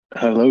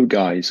Hello,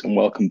 guys, and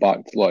welcome back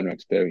to the Loiner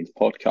Experience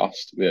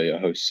podcast. We are your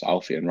hosts,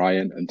 Alfie and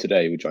Ryan, and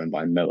today we're joined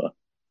by Miller.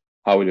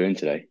 How are we doing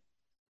today?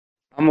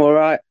 I'm all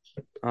right.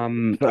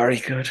 I'm Very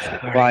good,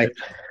 very quite good.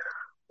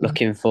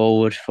 looking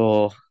forward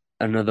for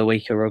another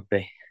week of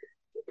rugby.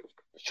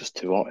 It's just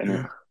too hot, isn't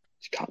it? Yeah.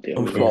 Just can't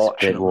deal with it. It's a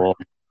bit Unfortunately. warm.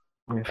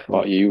 How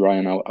about you,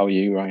 Ryan? How are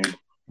you, Ryan?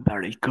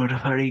 Very good,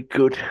 very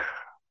good.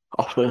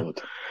 Off a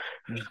Good.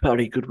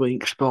 very good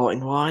week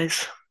sporting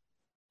wise.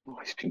 Oh,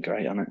 it's been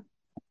great, hasn't it?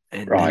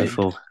 Right. Indeed.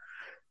 Beautiful.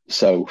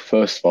 So,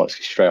 first of all, let's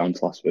get straight on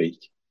to last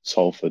week.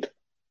 Salford.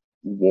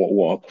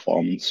 What a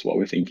performance. What are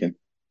we thinking?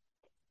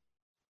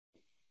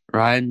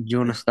 Ryan, do you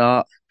want to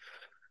start?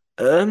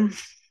 Um,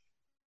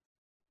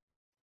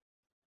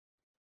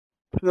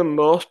 for the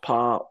most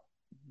part,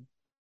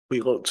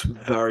 we looked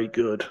very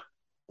good.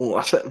 Well,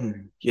 I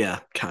said, yeah,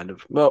 kind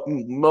of.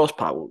 Most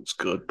part looks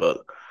good, but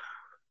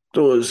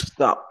there was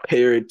that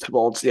period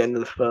towards the end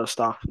of the first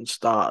half and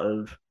start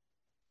of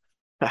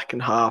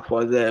second half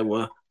where there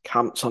were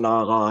camps on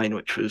our line,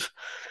 which was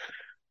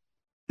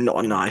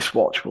not a nice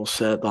watch. We'll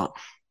say that.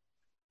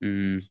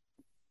 Mm,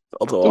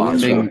 There Although I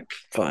was that's a think,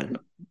 fine.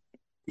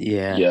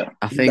 yeah, yeah.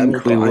 I Them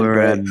think we line were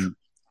breaks.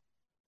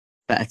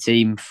 better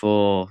team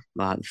for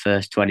like the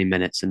first 20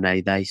 minutes, and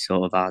they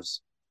sort of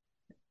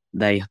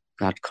they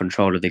had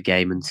control of the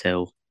game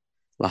until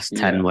last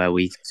 10, Yeah. where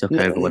we took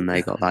over when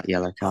they No, got that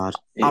yellow card.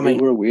 I It mean,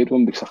 were a weird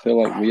one because I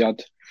feel like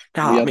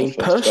no, we I had the mean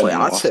first personally, 20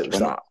 and the I'd say last it was 20.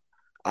 that.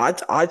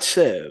 I'd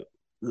say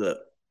that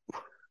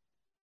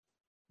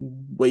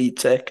we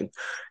taken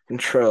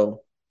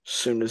control as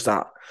soon as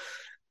that.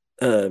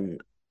 Um,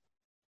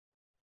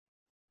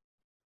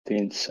 The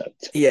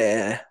intercept.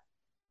 yeah,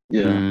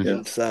 Yeah, Mm, yeah.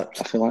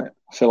 intercept. I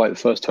feel like the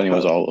first 20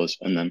 was But all us,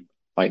 and then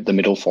like the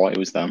middle 40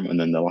 was them, and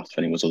then the last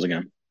 20 was us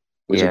again.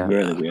 It was a yeah,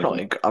 really yeah, weird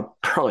one. I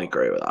probably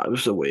agree with that. It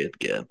was a weird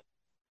game.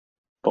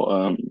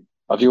 But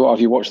have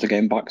you watched the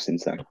game back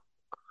since then?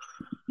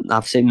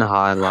 I've seen the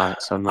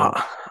highlights. I'm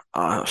not.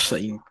 I I've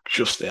seen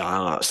just the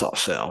highlights.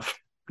 That's it. I've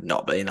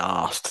not been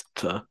asked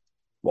to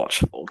watch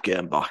the full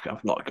game back.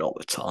 I've not got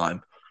the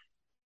time.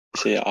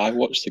 See, I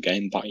watched the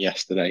game back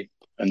yesterday,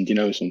 and you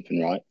know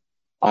something, right?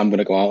 I'm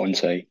gonna go out and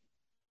say,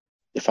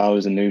 if I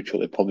was a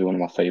neutral, it's probably one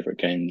of my favorite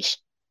games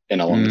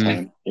in a long Mm,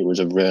 time. It was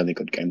a really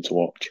good game to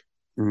watch.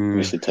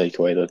 mm, Obviously, take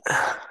away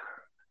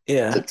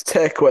Yeah, the to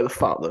take away the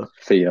fact that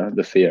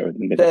fear in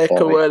the middle take 40.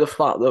 away the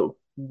fact that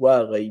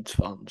we're Leeds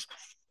fans.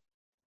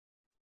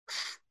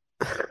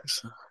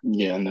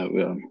 Yeah,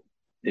 no,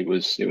 it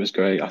was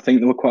great. I think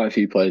there were quite a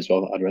few players as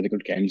well that had really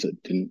good games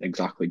that didn't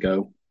exactly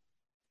go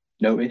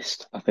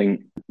noticed. I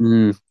think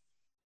mm.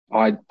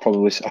 I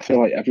feel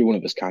like every one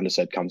of us kind of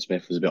said Cam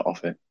Smith was a bit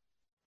off it,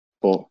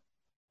 but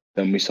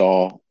then we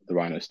saw the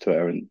Rhinos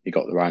Twitter and he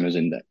got the Rhinos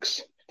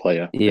Index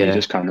player, and you Yeah,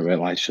 just kind of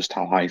realised just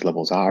how high his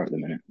levels are at the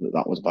minute.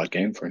 That was a bad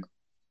game for him.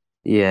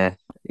 yeah,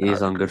 he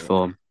is I'd on good agree.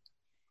 form.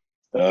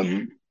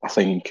 I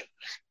think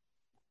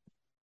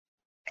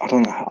I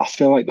don't know. I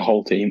feel like the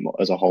whole team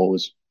as a whole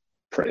was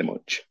pretty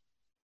much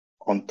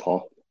on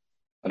top.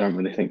 I don't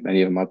really think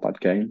many of them had bad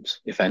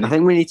games, if I any.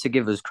 think we need to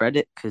give us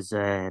credit because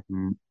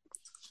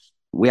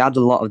we had a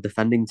lot of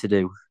defending to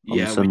do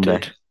on Yeah, we Sunday,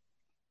 did.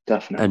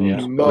 Definitely, and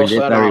yeah. we Mostly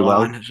did on very our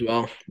well. line as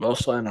well.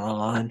 Mostly on our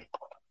line.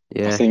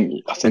 I Yeah,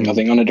 think I think I and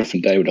think on a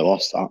different day we'd have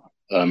lost that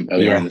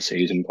earlier in yeah, the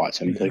season, quite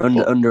simply. Mhm.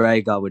 But I under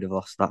Agar we'd have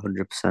lost that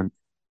 100%.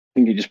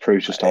 think it just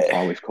proves just how Eh,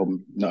 far we've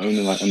come, not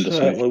only like under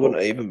Smith, Certainly but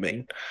wouldn't even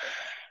been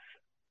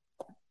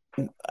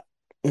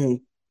mm,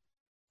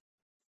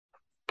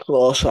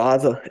 close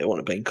either. It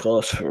wouldn't have been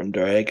close for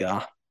under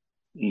Agar.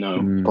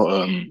 no. Mm,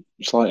 But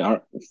it's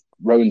like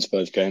Rowan's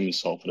first game was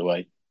Salford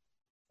away,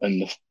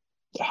 and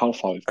how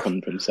far we've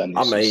come since then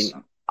I is mean, just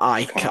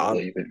I I can't can't.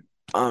 believe it.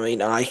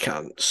 I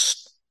can't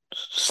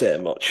say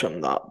much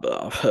on that,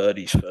 but I've heard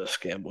his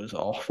first game was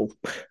awful.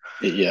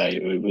 Yeah,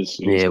 it was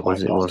yeah,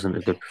 quite it bad. wasn't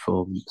a good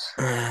performance.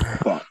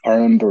 But I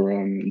remember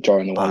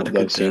during the I warm had up a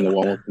though, good seeing day the that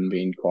warm day. up and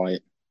being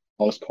quite.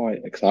 I was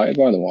quite excited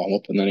by the warm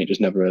up, and then it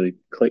just never really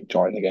clicked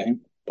during the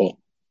game. But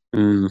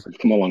Mm, we've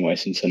come a long way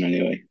since then,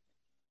 anyway.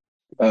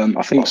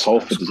 I think What's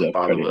Salford next, deserve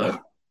by the credit way? though.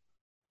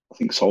 I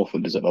think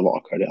Salford deserve a lot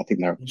of credit. I think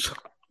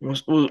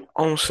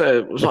Honestly,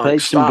 it was they like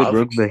played some good start of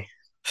rugby.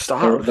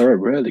 start they're of they're a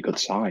really good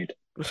side.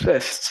 what's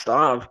this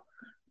start of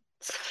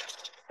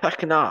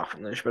second half,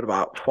 and there's been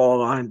about four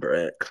line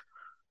breaks.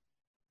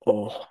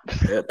 Oh,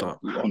 hate that.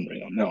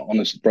 Unreal. No,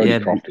 honestly, Brody Yeah,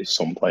 Croft is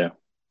some player.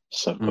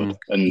 So good.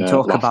 And you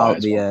talk Lafayette about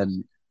as well.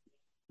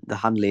 the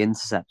Hanley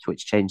intercept,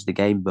 which changed the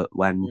game, but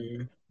when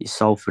Mm, you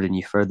Salford and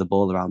you throw the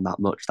ball around that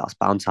much, that's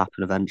bound to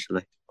happen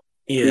eventually.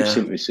 We've yeah,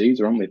 seen it with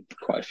Caesar, haven't we?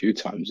 Quite a few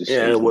times this yeah.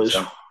 season.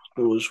 So,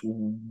 It was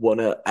one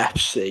at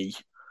FC.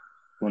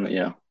 well,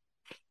 yeah.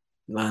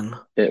 Then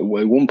At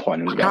one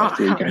point, it was about a I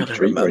three can't game really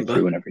streak where he remember.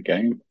 threw in every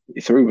game.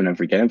 He threw in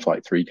every game for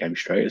like 3 games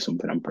straight or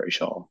something. I'm pretty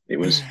sure it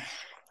was,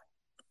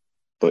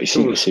 but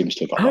There he was. seems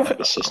to have got I don't that in think.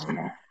 his system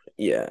now.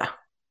 Yeah.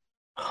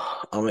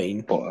 I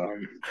mean, But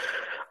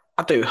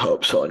I do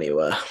hope so.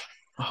 Anyway,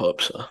 I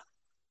hope so.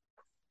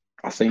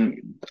 I think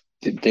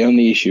The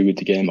only issue with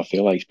the game, I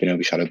feel like, it's been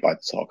overshadowed by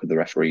the talk of the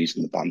referees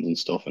and the bans and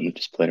stuff and the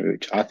disciplinary,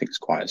 which I think is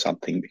quite a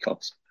sad thing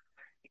because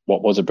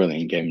what was a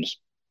brilliant game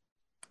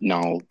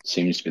now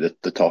seems to be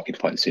the talking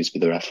point seems to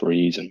be the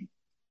referees, and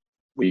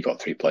we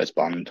got 3 players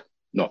banned.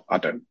 No, I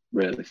don't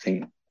really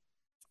think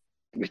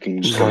we can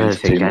I go don't into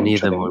think too any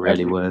much. of them were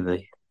really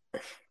worthy.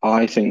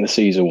 I think the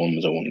Caesar one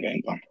was a 1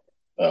 game ban.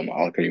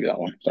 I'll agree with that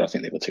one, but I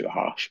think the other 2 are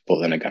harsh. But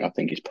then again, I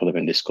think it's probably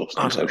been discussed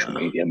on social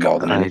media more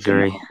than I anything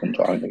agree. that happened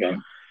during the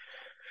game.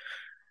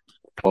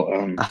 But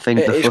I think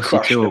the it is Fussy Tour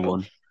questionable.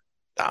 one.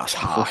 That's The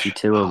harsh. Fussy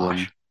Tour harsh.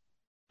 one.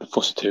 the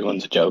Fussy 2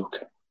 one's a joke.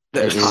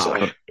 That It is is, harsh.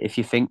 but if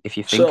you think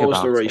So was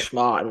about the it, Reece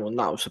Martin one.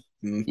 That was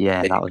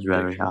that was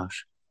very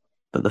harsh.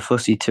 But the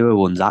Fussy Tour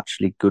one's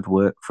actually good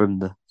work from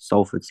the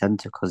Salford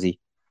centre because he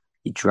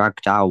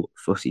dragged out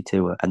Fussy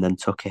Tour and then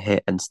took a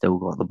hit and still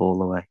got the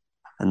ball away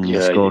and they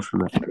scored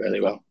from it. Did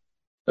really well.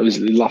 It was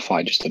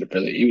Lafayette just did a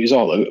brilliant. He was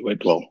all over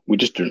it. Well, we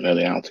just didn't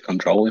really know how to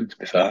control him. To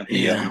be fair,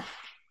 he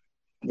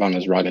ran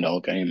as ragged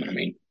all game, and I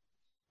mean,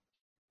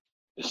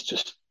 it's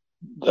just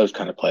those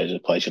kind of players are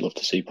players you love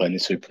to see playing the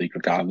Super League,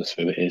 regardless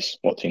of who it is,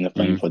 what team they're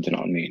playing for. Do you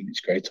know what I mean? It's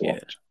great to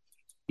watch.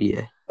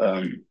 Yeah.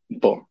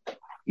 But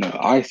no,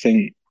 I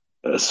think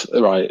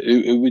right.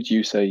 Who would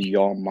you say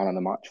your man of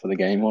the match for the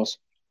game was?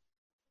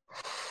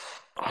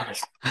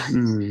 Honestly,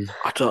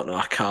 I don't know.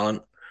 I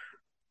can't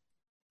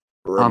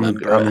I'm remember.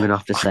 going to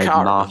have to say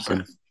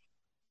Martin.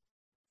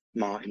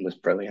 Martin was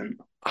brilliant.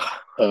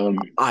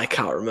 I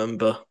can't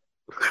remember.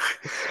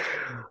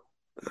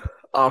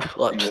 I've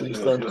slept since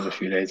then. It was a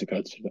few days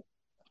ago.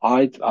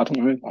 I don't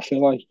know. I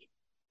feel like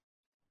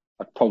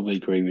I'd probably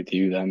agree with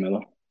you there,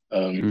 Miller.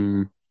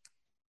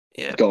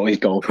 Yeah, his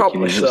goal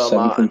probably kicking was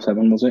 7 from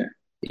 7, was it?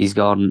 He's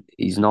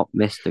not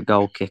missed a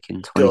goal kick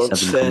in 27 Don't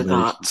say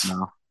conversions that.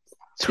 now.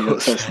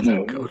 Don't say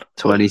that, God.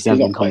 27 he's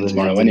not playing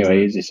tomorrow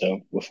anyway, is he? So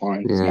we're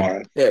fine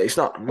tomorrow. Yeah, he's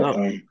not.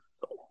 No.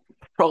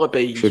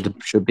 Probably be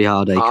should be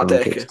Hardacre on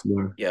kicks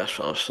tomorrow. Yeah, that's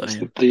what I was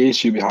saying. The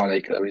issue with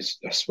Hardacre though is,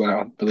 I swear,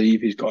 I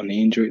believe he's got a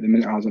knee injury at the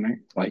minute, hasn't he?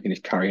 Like, and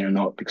he's carrying a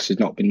knot because he's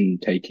not been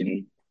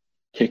taking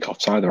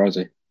kickoffs either, has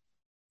he?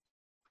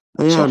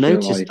 Yeah, so I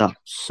noticed that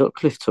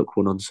Sutcliffe took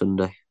one on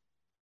Sunday.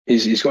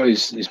 He's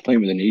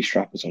playing with a knee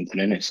strap or something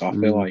in it, so I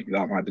feel like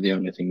that might be the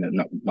only thing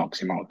that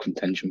knocks him out of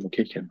contention for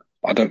kicking.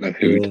 I don't know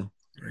who. Yeah,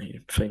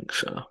 I think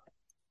so.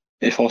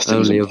 If Austin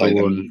doesn't play,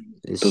 then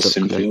does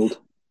Sinfield?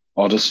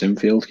 Or does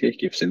Sinfield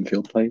kick if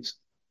Sinfield plays?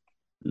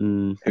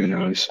 Who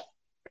knows?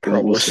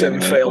 Probably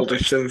Sinfield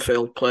if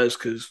Sinfield plays,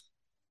 because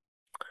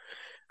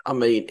I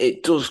mean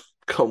it does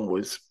come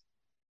with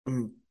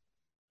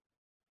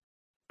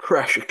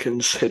pressure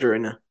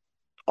considering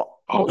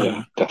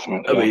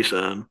definitely. His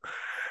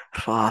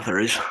father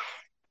is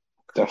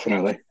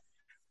definitely.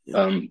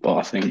 But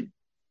I think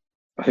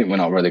we're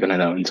not really going to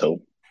know until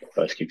the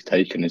first kick's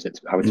taken. Is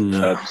it how it's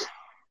preferred?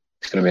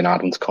 It's going to be an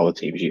hard one to call a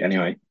team sheet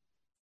anyway.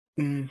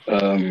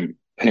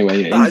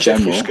 Anyway, in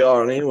general, if we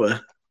score anyway.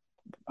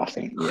 I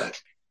think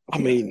I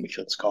mean, we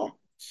should score.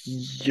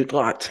 You'd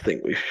like to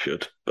think we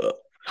should, but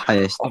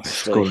highest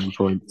scoring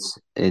points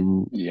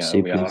in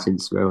Super League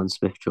since Rowan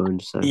Smith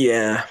joined. So we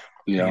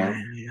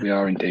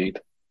are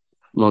indeed.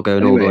 Not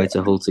going all the way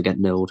to Hull to get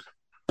nilled.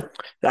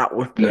 That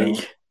would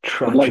be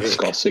tragic. I'd like to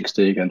score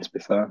 60 again, to be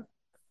fair.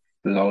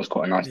 That was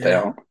quite a nice day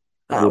out.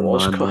 That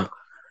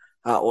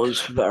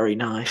was very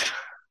nice.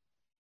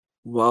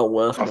 Well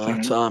worth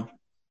my time.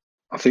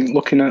 I think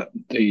looking at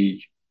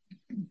the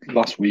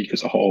last week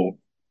as a whole,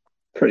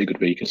 pretty good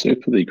week of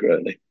Super League,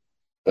 really.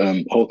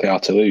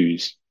 OKR to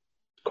lose,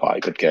 quite a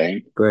good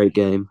game. Great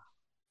game.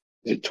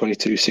 Is it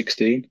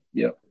 22-16?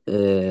 Yep.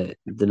 Don't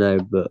know,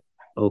 but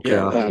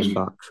OKR came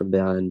back from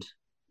behind.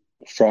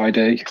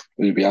 Friday,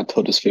 we had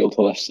Huddersfield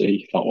Hull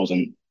FC. That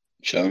wasn't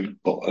shown,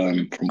 but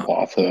from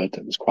what I've heard,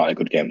 it was quite a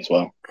good game as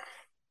well.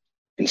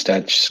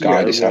 Instead,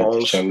 Sky decided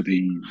to show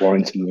the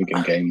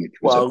Warrington-Wigan game, which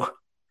was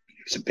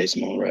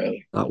abysmal,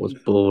 really. That was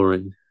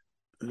boring.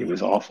 It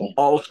was awful.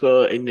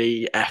 Also, in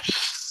the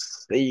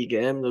FC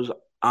game, there was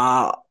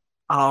our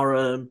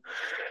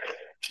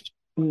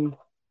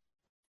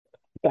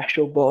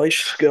special boys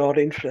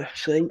scoring for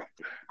FC.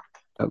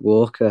 At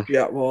Walker.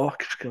 Jack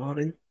Walker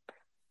scoring.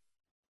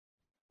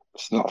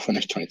 It's not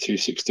finished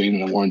 22-16,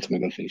 and then Warrington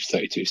Wigan finished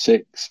 32-6.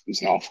 It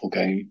was an awful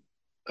game.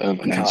 And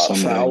then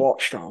Sunday, I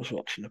was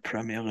watching the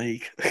Premier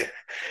League.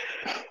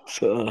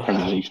 So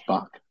Premier League's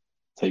back,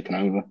 taken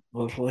over.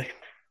 Lovely.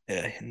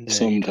 Yeah, indeed.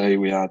 Sunday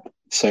we had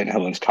St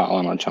Helens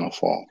Catalan on Channel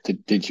 4.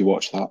 Did you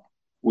watch that?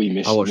 We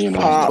missed. I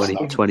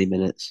watched 20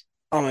 minutes.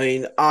 I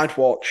mean, I'd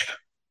watched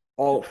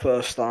all the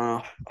first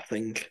half. I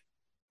think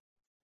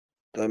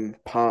then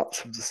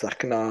parts of the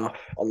second half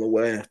on the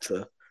way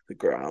to the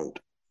ground.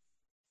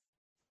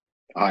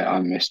 I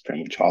missed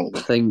pretty much all of it.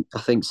 I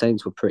think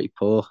Saints were pretty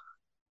poor.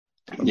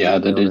 Yeah,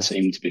 they did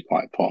seem to be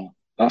quite poor.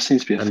 That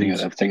seems to be a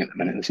thing at the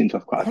minute. They seem to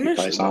have quite a few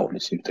players out, and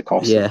it seems to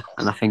cost. Yeah,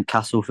 and I think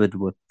Castleford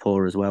were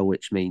poor as well,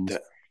 which means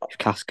if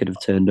Cass could have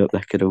turned up,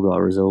 they could have got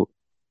a result.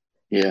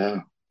 Yeah,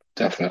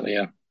 definitely.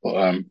 Yeah,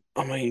 But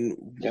I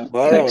mean, yeah,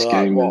 we're next only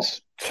like, game what,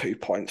 is 2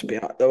 points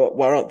behind?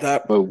 We're not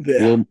that. well,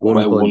 Yeah, One we're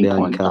point 1 point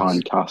behind Cass.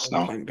 behind Cass 1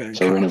 now, point behind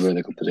so we're in a Cass.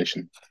 really good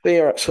position.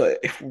 Theoretically,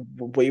 if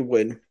we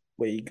win,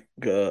 we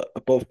go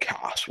above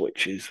Cass,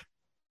 which is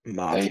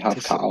mad. They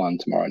have Catalan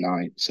tomorrow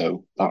night,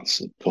 so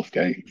that's a tough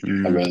game,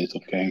 a really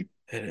tough game.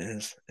 It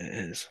is. It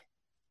is.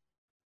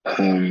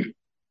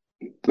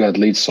 We had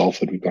Leeds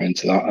Salford, we got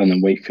into that, and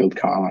then Wakefield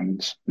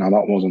Catalans. Now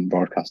that wasn't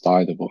broadcast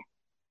either, but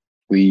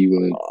we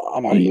were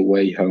on the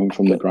way home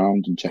from the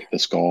ground and checked the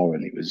score,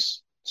 and it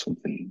was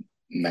something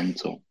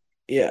mental.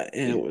 Yeah,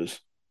 it was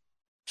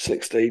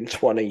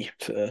 16-20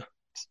 to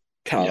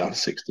Catalan. Yeah,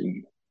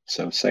 16.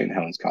 So St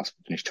Helens Castle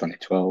finished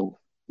 2012.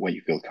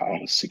 Wakefield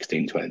Catalan was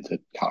 16-20 to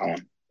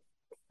Catalan.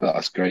 But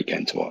that's a great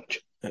game to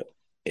watch.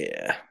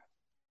 Yeah.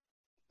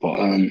 But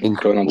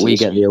going on to we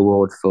this get week, the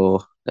award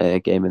for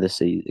game of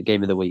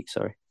the week.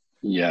 Sorry.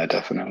 Yeah,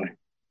 definitely.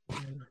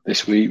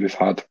 This week we've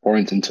had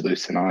Warrington to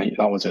lose tonight.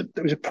 It was a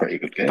pretty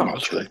good game, That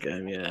was actually. a good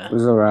game, yeah. It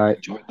was all right.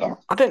 Enjoyed that.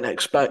 I didn't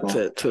expect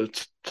it to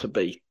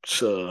be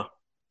so.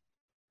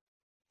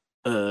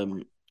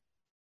 It's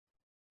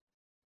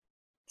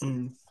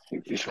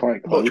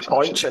quite close. Much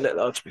points actually. in it,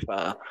 though. To be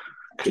fair,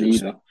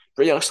 Neither.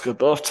 realistically,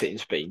 both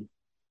teams been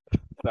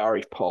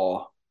very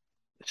poor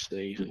this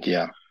season.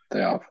 Yeah,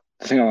 they have.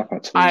 The thing I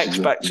like I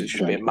expected it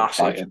to be a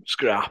massive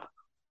scrap.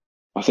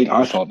 I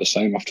thought the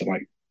same after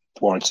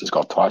Warrington's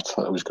got twice. I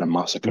thought it was going to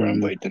massacre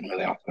him, but it didn't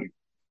really happen.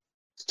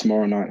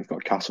 Tomorrow night we've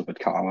got Castleford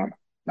Catalan.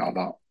 Now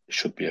that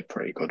should be a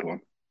pretty good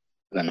one.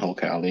 Then Hull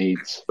KR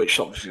Leeds, which is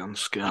obviously on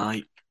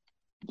Sky.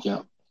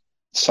 Yeah.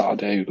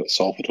 Saturday we've got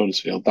Salford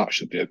Huddersfield. That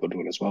should be a good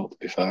one as well, to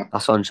be fair.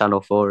 That's on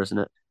Channel 4, isn't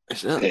it?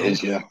 Is it? It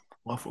is, yeah.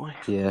 Lovely.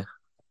 Yeah.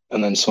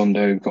 And then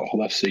Sunday we've got Hull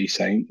FC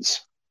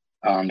Saints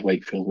and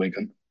Wakefield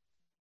Wigan.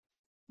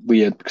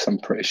 Weird, because I'm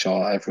pretty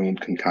sure everyone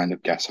can kind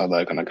of guess how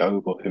they're going to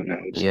go, but who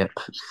knows? Yeah.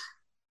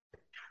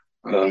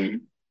 Right,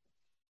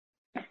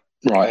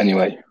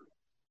 anyway.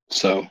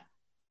 So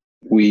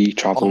we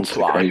travelled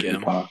to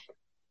Craven Park.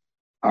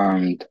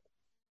 And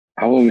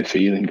how are we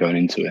feeling going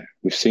into it?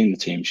 We've seen the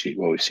team sheet.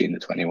 Well, we've seen the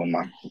 21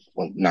 man.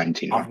 Well,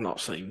 19 man. I've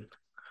not seen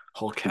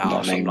Hull KR,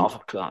 so I'm not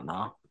up to that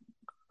now.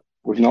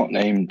 We've not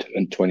named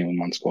a 21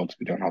 man squad because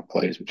we don't have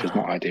players, which is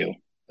not ideal.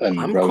 And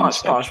I'm quite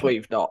surprised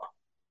we've not.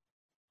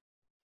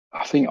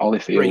 I think Ollie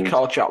Field.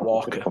 Recall Jack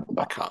Walker.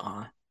 I can't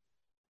lie.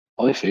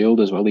 Ollie Field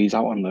as well. He's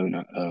out on loan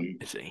at.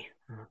 Is he?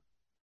 I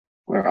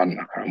can't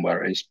remember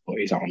where it is, but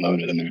he's out on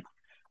loan at the minute.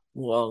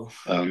 Well,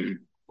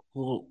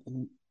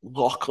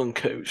 Lachlan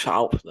Coote's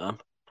out for them.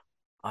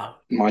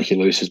 Mikey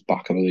Lewis is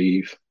back, I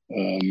believe.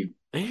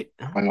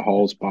 Langer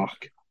Hall's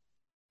back.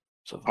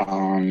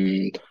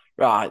 And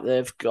right,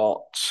 they've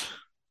got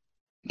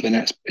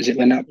Lynette. Is it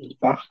Lynette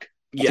back?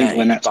 Yeah,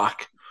 Lynette's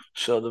back.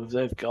 So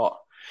they've got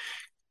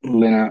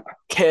Lynette,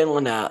 Kane,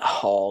 Lynette,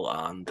 Hall,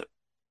 and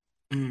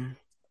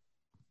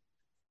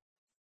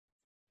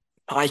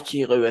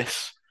Mikey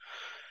Lewis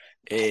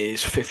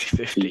is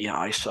 50-50.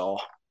 I saw.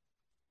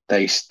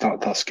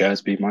 That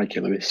scares me.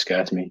 Mikey Lewis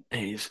scares me.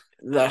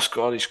 Their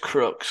squad is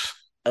Crooks.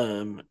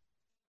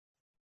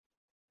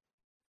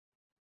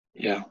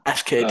 Yeah.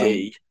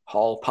 SKD,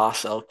 Hall,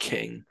 Parcell,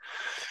 King,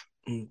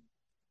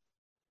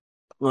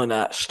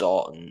 Lynette,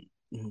 Staunton,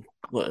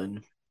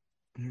 Litton,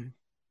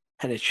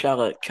 Henry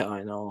Chellick,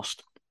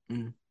 Kynhorst,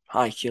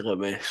 Mikey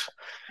Lewis,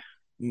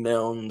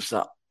 Milnes,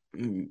 that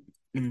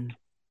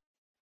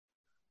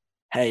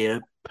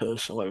Heyer,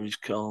 person, whatever he's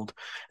called,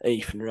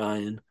 Ethan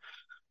Ryan,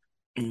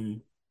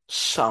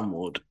 Sam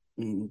Wood,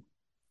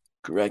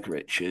 Greg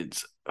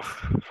Richards,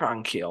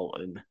 Frankie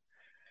Alton,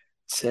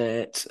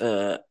 Tate,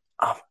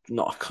 I've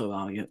not a clue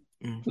how you.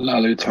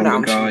 Lalu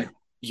Tonga guy.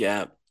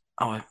 Yeah.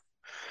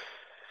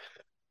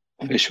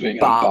 Fishwick and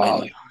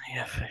Barley.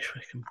 Yeah,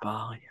 Fishwick and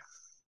Barley.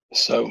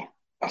 So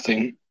I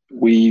think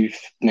we've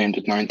named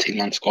a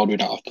 19-man squad. We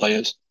don't have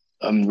players.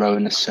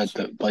 Rowan has said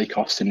that Blake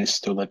Austin is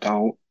still a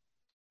doubt.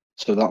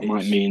 So that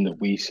might mean that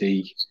we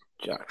see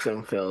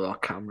Jackson Field or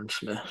Cameron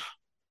Smith.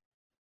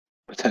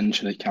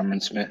 Potentially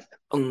Cameron Smith.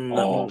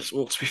 Well,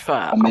 to be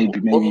fair, or maybe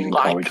even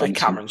Corey Johnson.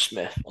 Cameron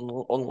Smith.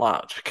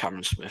 Unlikely to be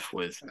Cameron Smith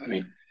with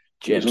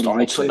James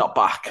Donaldson not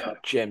back.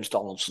 James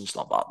Donaldson's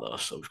not back though,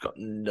 so we've got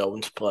no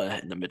one to play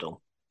in the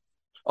middle.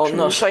 Oh, True.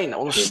 no, saying that.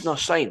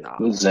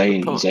 Well,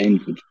 Zane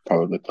could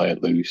probably play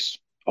it loose,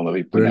 although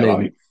he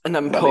and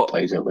then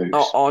plays it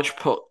loose. Or just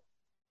put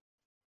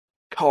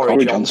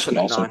Corey Johnson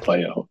could also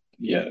play it.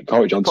 Yeah,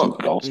 Corey Johnson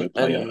could also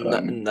play it.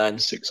 And then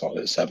 6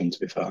 or 7, to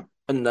be fair.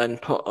 And then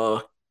put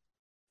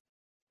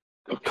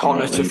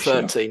Connor to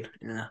 13.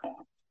 Yeah.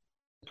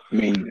 I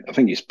mean, I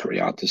think it's pretty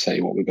hard to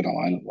say what we're going to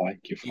line up like,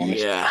 if I'm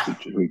honest. Yeah.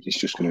 It's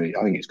just going to be,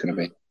 I think it's going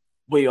to be.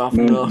 We have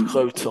no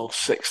clue till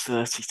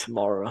 6:30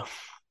 tomorrow.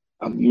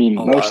 I mean,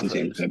 most of the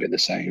team's going to be the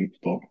same,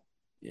 but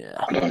yeah,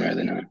 I don't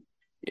really know.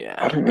 Yeah.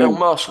 I don't know.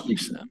 Most of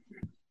them.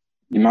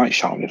 You might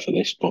shout me for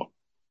this, but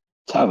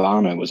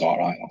Tavano was all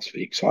right last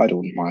week, so I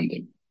don't mind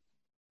him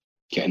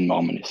getting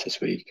more minutes this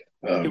week.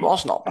 He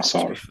was not bad,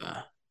 to be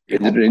fair. He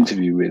did an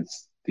interview with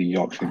the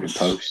Yorkshire Evening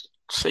Post.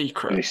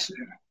 Secret.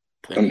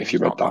 don't know if you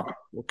read that.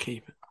 We'll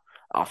keep it.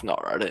 I've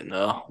not read it,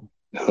 no.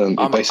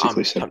 It basically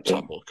I'm said tempted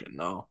that to look at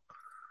no.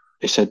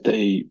 he said that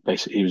he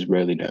was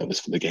really nervous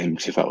for the game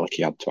because he felt like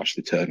he had to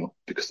actually turn up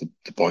because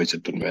the boys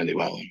had done really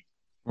well. And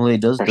Well, he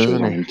does, pressure was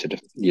doesn't on he? him to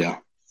yeah.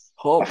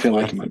 Hopefully, I feel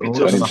like it might be a All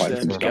turning of point for him,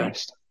 them to be have to.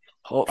 honest.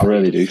 I Hopefully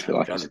really he do does feel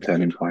like turn it's a it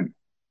turning good. point.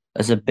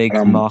 As a big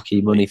And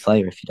marquee money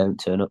player, if you don't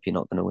turn up, you're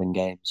not going to win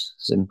games.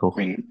 Simple. I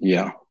mean,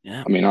 yeah.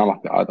 Yeah. I mean, I'm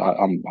going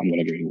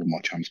to give him one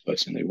more chance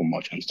personally, one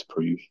more chance to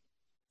prove.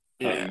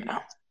 Yeah.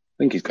 I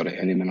think he's got it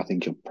in him, and I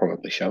think he'll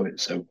probably show it.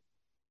 So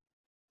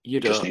You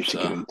just don't, need to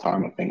sir. give him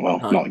time. I think. Well,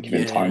 No, not give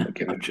him time, but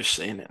give I've him just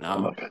seen it a now.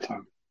 little bit of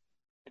time.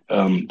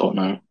 But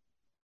no,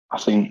 I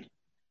think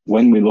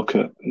when we look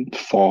at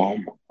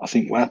form, I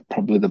think we're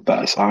probably the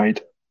better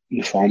side in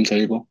the form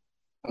table.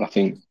 And I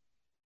think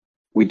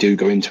we do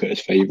go into it as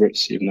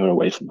favourites, even though we're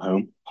away from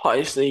home. What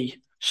is the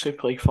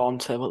Super League form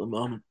table at the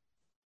moment?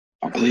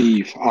 I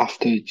believe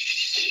after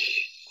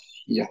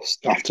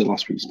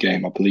last week's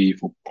game, I believe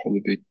we'll probably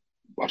be.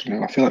 I don't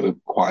know. I feel like we're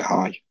quite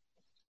high.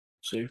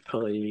 Super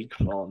League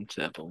form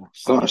table.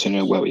 I don't actually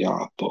know where we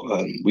are, but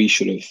we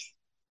should have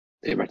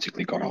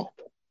theoretically gone up.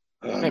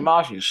 I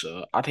imagine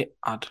so. I'd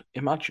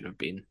imagine have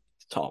been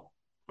top.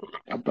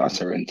 I'd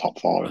say we're in top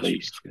four at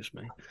least. Excuse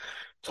me.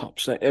 Top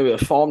six. Anyway,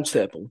 form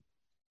table.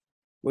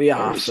 We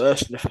are It's-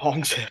 first in the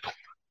form table.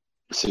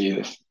 See,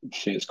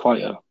 it's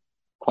quite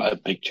a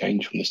big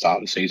change from the start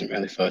of the season,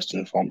 really. First in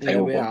the form Yeah,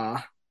 table. we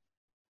are.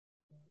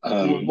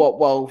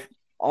 Well,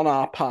 On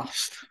our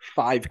past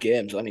 5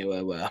 games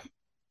anyway, where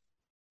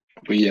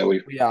we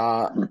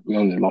are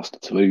only lost to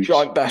Toulouse.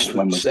 joint best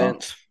When with was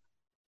Saints. that?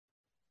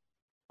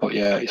 But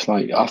yeah, it's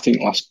like I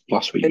think last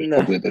week was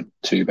probably the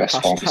two best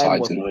past form 10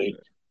 sides in the league.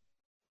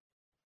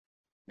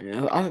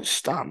 Yeah, I don't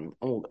stand.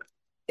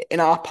 In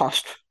our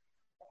past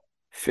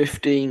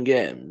 15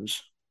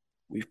 games,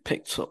 we've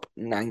picked up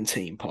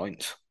 19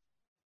 points.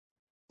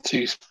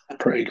 It's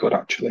pretty good,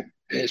 actually.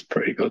 It is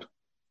pretty good.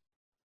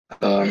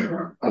 I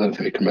don't think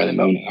we can really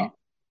moan at that.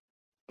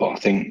 But I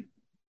think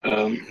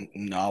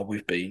No,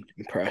 we've been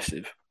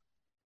impressive.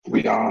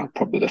 we are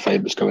probably the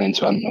favourites going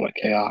into. I don't know what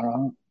KR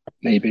are.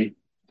 Maybe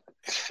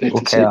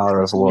 56. KR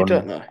have You won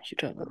don't know.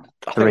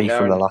 I 3 think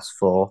from the last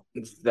 4.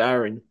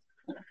 they're in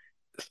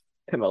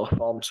similar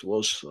form to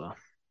us. So.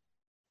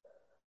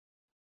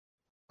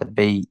 They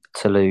beat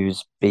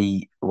Toulouse,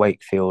 beat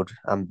Wakefield,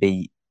 and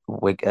beat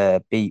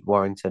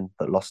Warrington,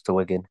 but lost to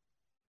Wigan.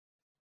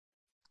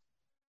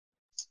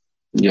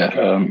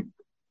 Yeah,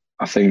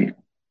 I think.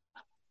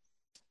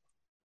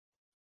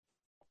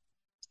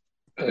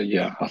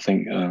 I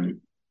think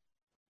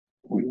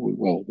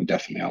we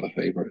definitely are the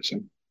favourites.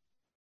 And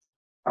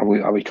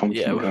are we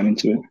confident going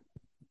into it?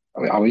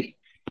 Are we?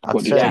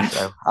 I'd say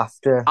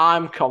so.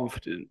 I'm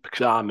confident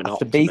because I'm an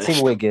after optimist.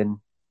 beating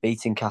Wigan,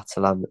 beating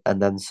Catalan,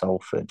 and then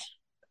Salford,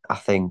 I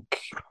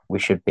think we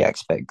should be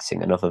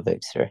expecting another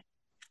victory.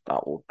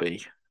 That would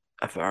be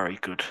a very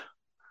good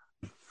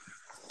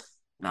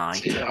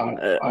night.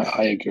 Yeah,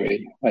 I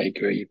agree.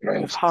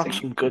 We've had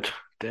some good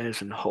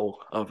days in Hull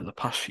over the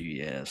past few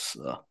years.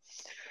 So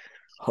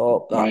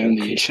hope that my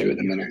only issue at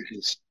the minute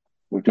is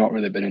we've not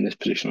really been in this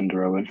position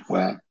under Owen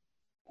where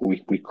we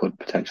could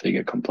potentially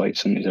get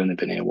complacent. He's only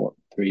been here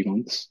 3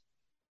 months,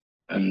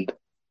 and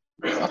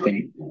I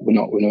think we've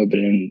never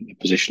been in a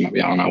position that we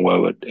are now where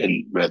we're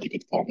in really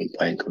good form and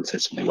playing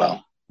consistently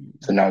well.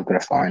 So now we're going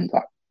to find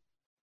that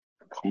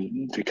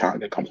if we can't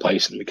get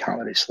complacent, we can't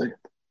really slip.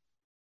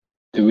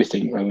 Do we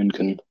think Rowan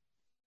can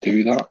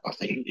do that? I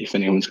think if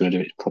anyone's going to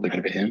do it, it's probably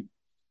going to be him.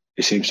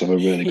 He seems to have a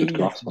really good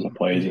grasp on the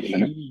players at the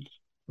minute. He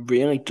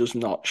really does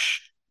not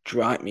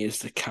strike me as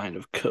the kind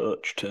of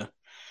coach to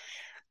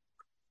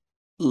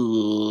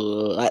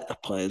let the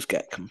players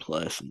get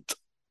complacent.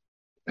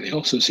 And he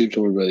also seems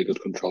to have a really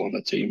good control on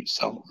the team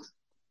itself.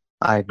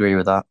 I agree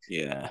with that.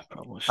 Yeah,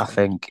 probably so. I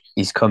think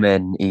he's come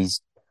in,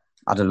 he's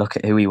had a look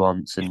at who he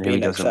wants and who he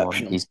doesn't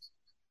want.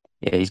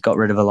 He's got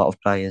rid of a lot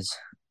of players.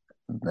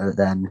 But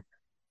then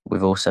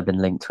we've also been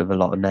linked with a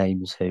lot of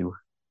names who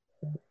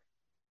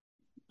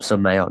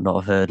some may not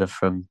have heard of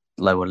from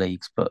lower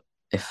leagues, but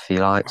if he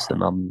likes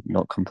them, I'm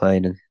not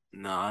complaining.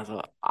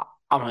 No,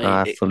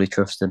 I fully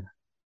trust him.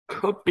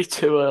 Could be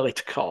too early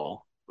to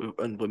call,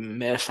 and we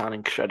may sound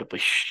incredibly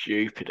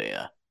stupid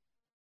here.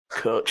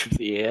 Coach of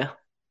the year.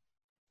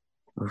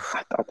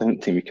 I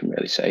don't think we can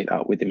really say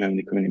that with him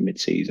only coming in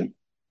mid-season.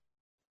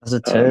 As a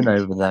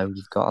turnover, though,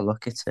 you've got to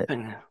look at it.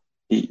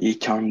 He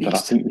can, but I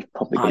think we're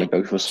probably going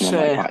to go for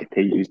someone like Matty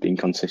P, who's been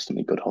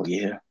consistently good all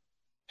year.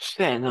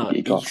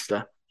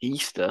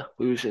 Easter,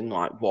 we was in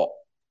what?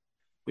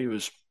 We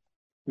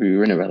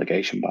were in a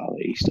relegation battle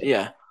at Easter.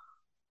 Yeah.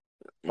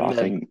 But I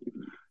think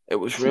it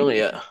was really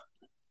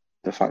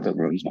the fact that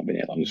Rowan's not been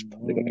here long is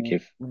probably going to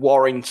give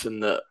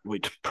Warrington that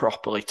we'd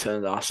properly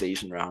turned our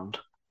season round.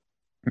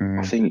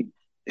 I think,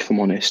 if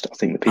I'm honest, I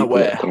think the people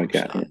that are going to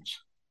get it,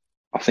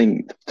 I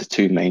think the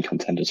two main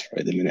contenders for it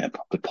at the minute are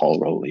probably Paul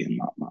Rowley and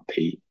Matt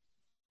P.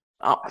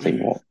 I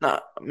think what Nah,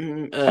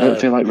 I don't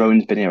feel like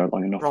Rowan's been here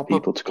long enough for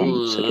people to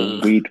consider him.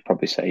 probably We'd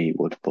probably say he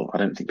would, but I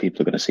don't think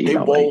people are going to see it hey,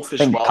 that way. Wolf I as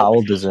think well.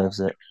 Powell deserves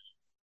it.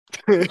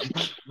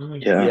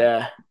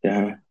 Yeah.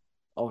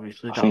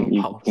 Obviously, I think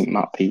Darren Powell.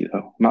 Matt Pete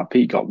though. Matt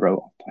Pete got wrote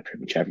off by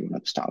pretty much everyone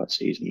at the start of the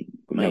season.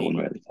 No one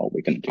really thought we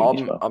were going to do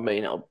this well. I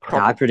mean, it'll I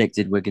probably.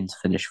 predicted Wigan to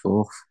finish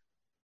fourth.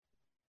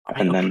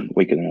 And then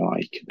we're going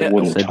to they it'll-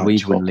 won I the said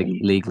Challenge we'd win Cup.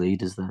 And, league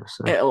leaders though.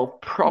 So It'll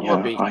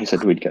probably I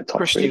said we'd get top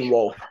Christian 3.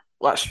 Wolf.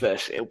 Let's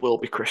face it, it will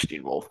be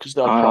Christian Wolf because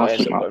they'll I probably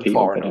think end up Matt winning Pete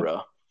will 4 in get a it.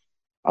 row.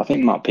 I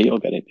think Matt Pete will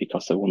get it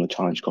because they won the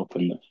Challenge Cup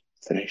and they've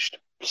finished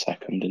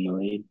second in the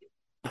league.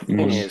 The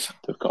thing is,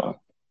 They've got.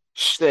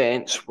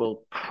 Saints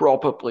will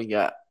probably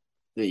get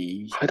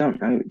the I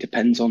don't know. It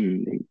depends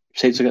on.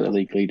 Saints will get the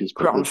league leaders,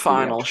 but grand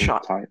final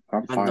shot grand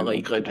and the final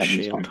league leaders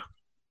depends shield. on.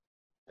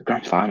 The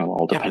grand final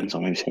all depends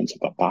on who Saints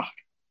have got back.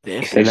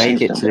 if they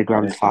make it to the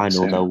grand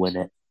final, they'll win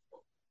it.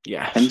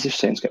 Yes. Depends if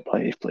Saints get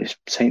players. If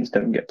Saints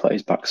don't get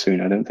players back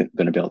soon, I don't think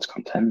they're going to be able to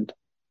contend.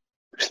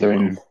 Because they're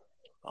in.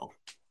 Well,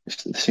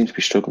 They seem to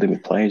be struggling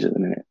with players at the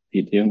minute.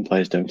 The young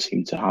players don't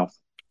seem to have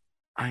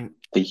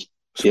the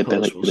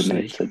ability at the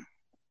minute to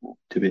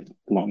do it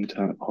long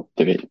term. Or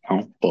do it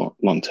now, but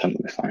long term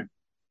will be fine.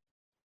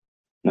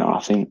 No,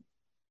 I think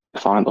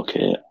if I look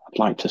at it, I'd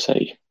like to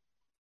say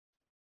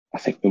I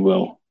think we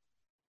will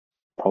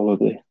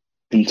probably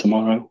in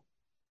tomorrow.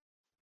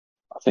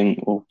 I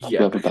think we'll probably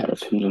have a better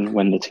opinion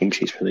when the team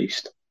sheet's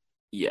released.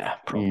 Yeah,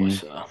 probably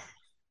so.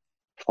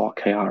 For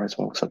KR as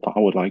well, because I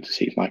would like to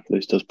see if Michael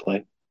Lewis does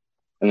play,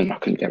 and then I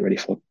can get ready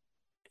for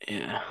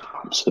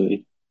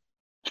absolutely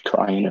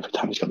crying every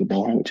time he's got the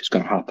ball, which is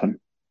going to happen.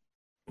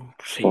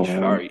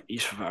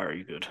 He's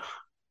very good.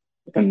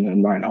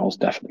 And Ryan Hall's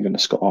definitely going to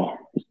score.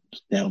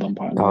 He's nailed on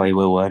by the Oh, he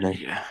will, won't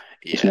he? Yeah.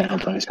 He's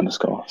nailed on. He's going to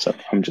score. So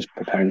I'm just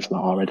preparing for that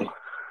already.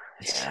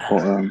 Yeah.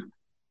 But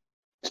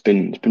it's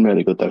been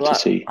really good though to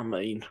see. I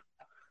mean,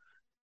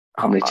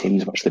 how many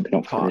teams have actually been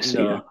up for this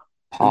season.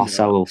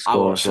 Parcel will score. I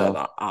will say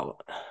that.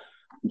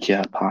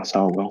 Yeah,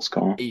 Parcel will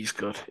score. He's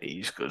good,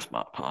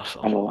 Matt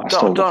Parcel. I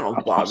don't know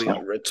why we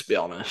got rid, to be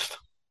honest.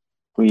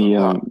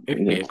 It'd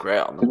be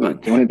great on the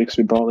bench. Only because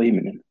we brought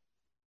Lehman in.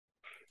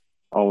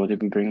 Or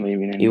did we bring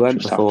Lehman in? He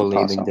went before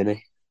Lehman, didn't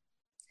he?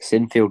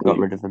 Sinfield got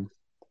rid of him.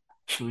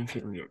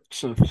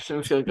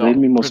 Sinfield got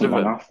Lehman rid wasn't of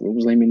long him. after. What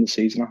was Lehman the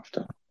season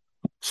after?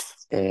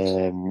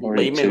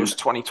 Lehman was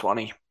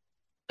 2020.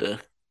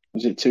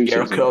 Was it 2 year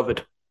seasons? of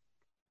COVID.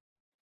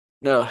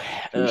 No,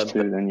 it was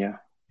 2 then, yeah.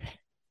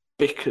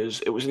 Because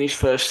it was in his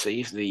first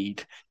season he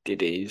did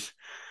his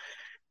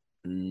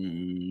yeah,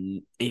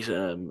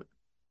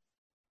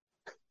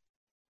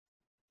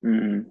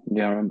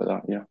 I remember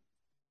that, yeah.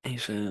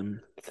 His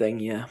thing,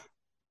 yeah.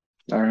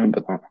 I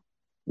remember that.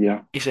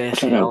 Yeah. His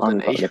ACL,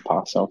 didn't he?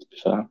 Parcel, to be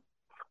fair.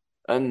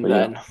 And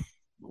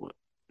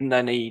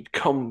then he'd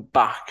come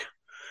back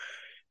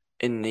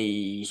in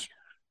the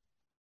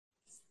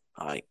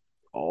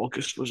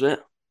August, was it?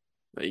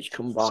 He'd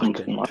come back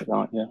something like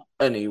that, yeah.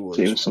 And he was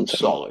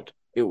solid.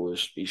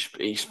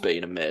 He's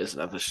been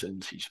amazing ever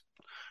since he's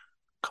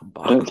come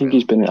back. I don't think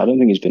he's been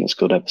as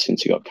good ever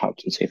since he got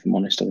captaincy, if I'm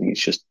honest. I think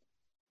it's just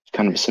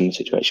kind of a similar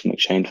situation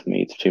with Shane for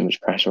me. There's too much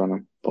pressure on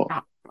him. But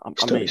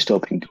he's still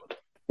been good.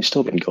 He's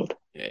still been good.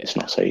 Yeah. It's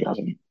not say he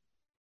hasn't.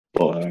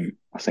 But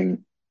I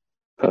think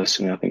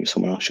personally,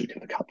 someone else should get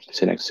the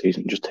captaincy next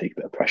season and just take a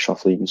bit of pressure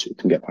off Lehman so he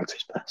can get back to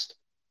his best.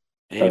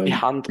 Maybe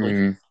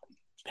Handley.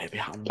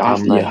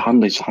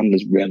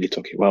 Handley's really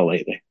took it well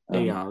lately.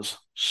 He has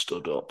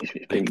stood up.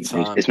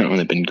 It's not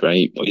only been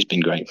great, but he's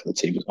been great for the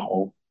team as a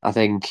whole. I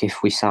think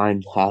if we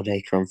sign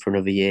Hardacre on for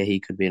another year,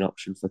 he could be an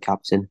option for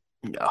captain.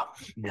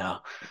 Yeah.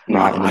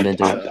 Right in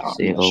the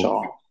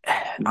middle.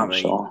 I'm not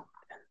sure.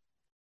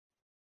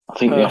 I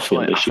think the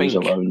off-field issues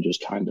alone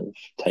just kind of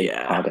take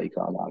Hardacre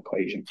out of that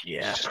equation.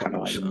 Yeah, it's just kind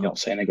of like not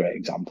setting a great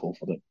example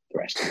for the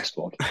rest of the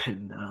squad.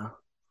 No.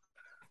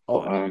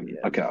 I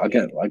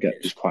get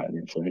he's quite an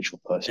influential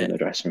person in the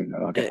dressing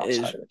room. I get that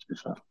side of it, to be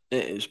fair.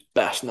 It is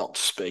best not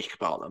to speak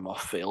about them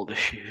off-field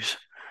issues.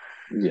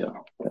 Yeah,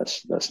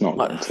 let's not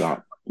get into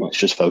that. Let's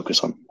just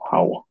focus on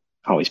how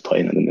he's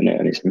playing at the minute,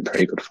 and he's in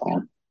pretty good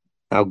form.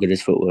 How good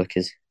his footwork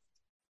is.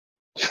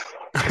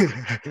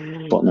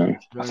 But no,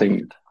 I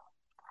think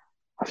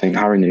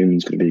Harry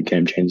Newman's going to be a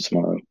game changer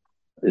tomorrow.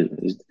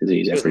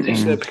 He's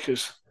everything.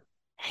 Because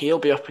he'll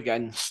be up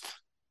against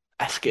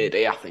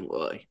SKD, I think,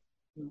 will he?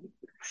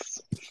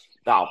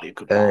 That'll be a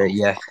good battle.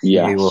 Yes, he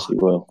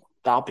will.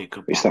 That'll be a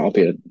good battle.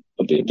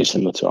 That'll be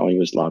similar to how he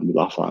was with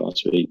Lafayette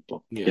last week.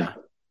 But yeah,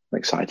 I'm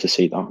excited to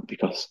see that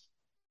because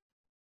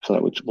I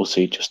feel like we'll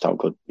see just how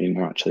good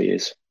Newman actually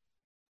is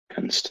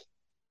against.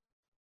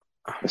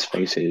 Let's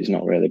face it, he's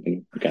not really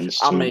been against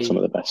some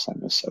of the best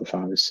centers so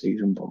far this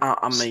season. But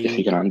if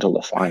he can handle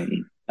the fight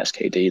in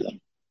SKD, then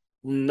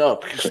no,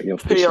 because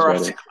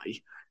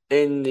theoretically,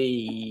 in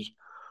the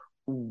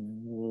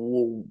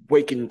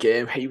Wigan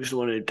game, he was the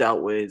one who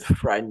dealt with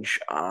French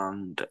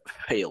and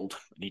Field,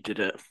 and he did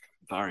it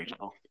very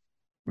well.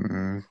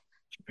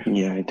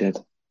 Yeah, he did.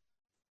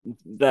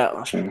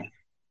 That's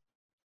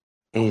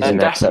He's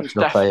an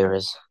exceptional player.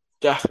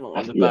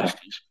 Definitely the best.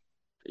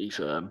 He's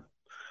I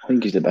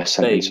think he's the best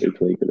centre in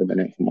Super League at the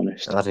minute, if I'm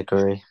honest. I'd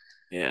agree.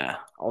 Yeah,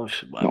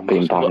 obviously, Not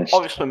being biased.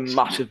 Obviously,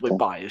 massively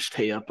biased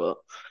here, but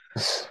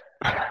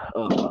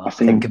I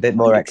think a bit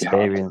more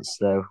experience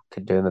though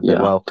could do him a bit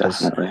well.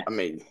 Definitely. I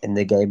mean, in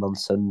the game on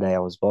Sunday, I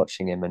was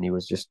watching him and he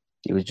was just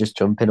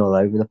jumping all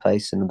over the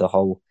place, and the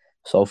whole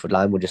Salford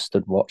line were just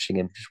stood watching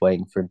him, just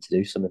waiting for him to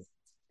do something.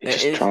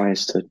 He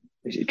tries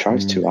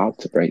too hard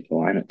to break the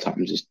line at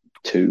times. He's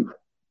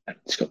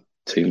got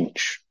too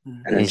much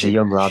energy. He's a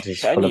young lad.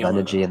 He's full of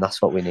energy, and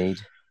that's what we need.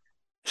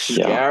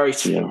 Scary to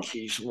think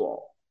he's what,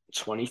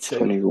 22?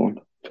 21,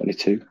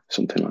 22,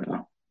 something like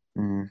that.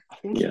 I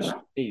think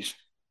he's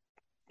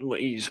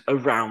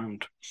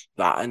around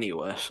that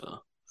anyway, so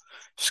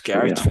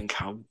scary to think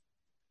how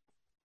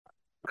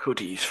good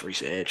he is for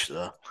his age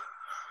though.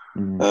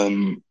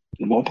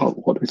 What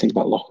do we think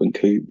about Lachlan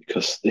Coote?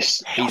 Because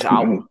he's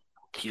out.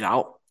 He's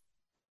out.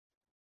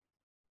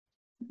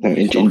 No,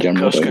 in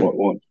general,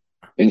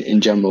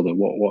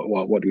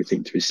 what do we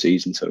think to his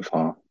season so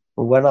far?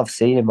 Well, when I've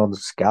seen him on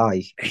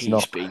Sky,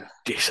 he's been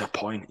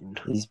disappointing.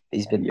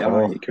 He's been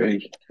poor. I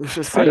agree.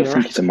 I don't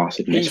think he's a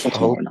massive miss for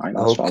tomorrow night.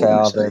 That's what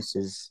I was going to say.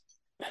 Versus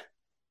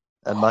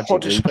a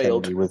Magic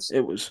weekend.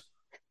 It was.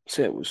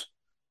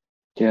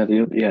 Yeah,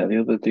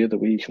 the other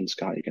week on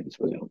Sky against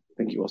Wigan, I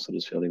think it was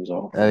Huddersfield. He was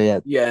off. Oh yeah,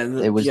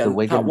 it was the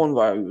Wigan that one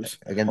where it was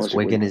against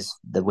Wigan. Is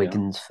the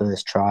Wigan's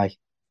first try?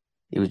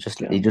 He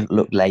just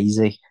looked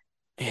lazy.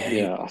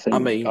 Yeah, I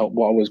mean,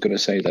 what I was going to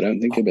say is I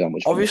don't think he'll be that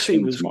much. Obviously,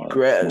 he was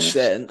great at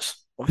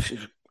Saints. Obviously,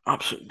 he was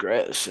absolutely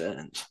great at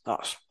Saints.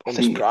 That's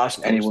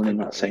unsurprising. Anyone in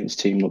that Saints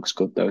team looks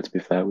good, though. To be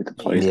fair, with the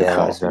players,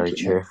 that's very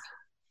true.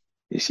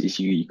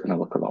 You're going to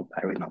look a lot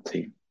better in that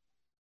team.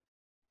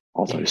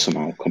 Although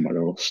somehow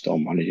Commodore still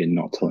managing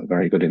not to look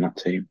very good in that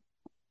team,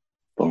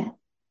 but I'm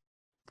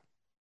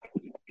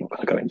not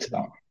going to go into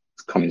that.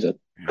 Cummings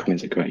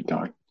a great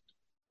guy,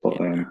 but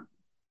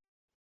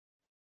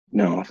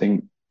no, I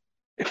think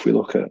if we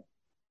look at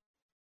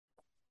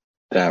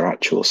their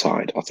actual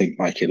side, I think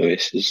Mikey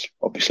Lewis is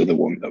obviously the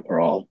one that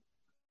we're all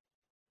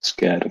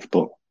scared of.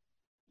 But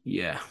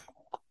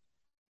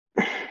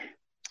I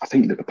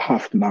think that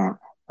apart from that,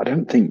 I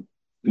don't think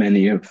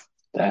many of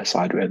their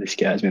side really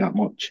scares me that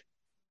much.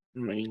 I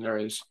mean, there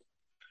is.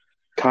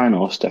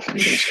 Kainos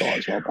definitely going to start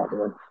as well, by the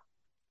way.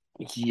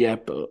 Yeah,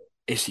 but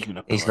is he going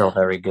to play? He's not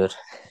very good.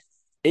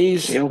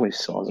 He always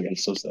scores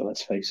against us, though,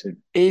 let's face it.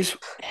 Is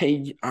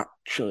he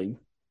actually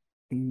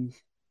going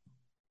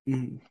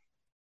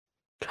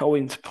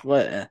to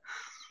play?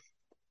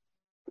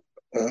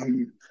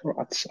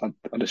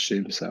 I'd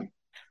assume so.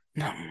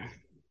 No.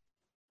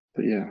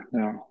 But yeah,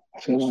 no. I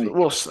feel like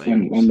we'll see.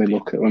 When we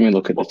look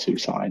at the two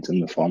sides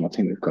and the form, I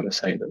think we've got to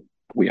say that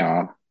we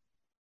are.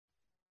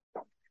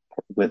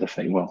 We've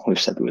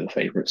said that we're the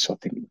favourites, so I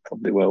think we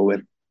probably will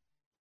win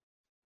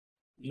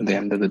at the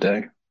end of the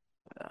day.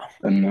 Yeah.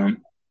 And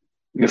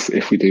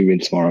if we do win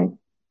tomorrow,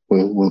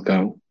 we'll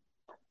go.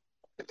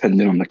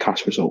 Depending on the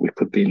cash result, we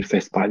could be in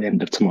fifth by the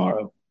end of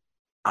tomorrow.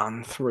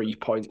 And 3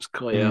 points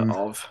clear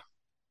of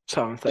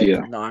 7th,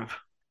 8th, and 9th.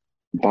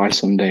 By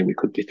Sunday, we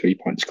could be 3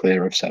 points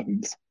clear of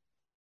 7th.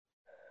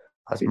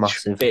 That's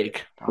massive.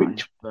 Big.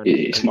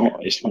 It's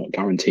not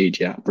guaranteed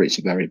yet, but it's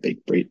a very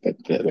big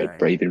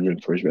breathing room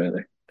for us,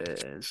 really.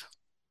 It is.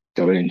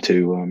 Going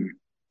into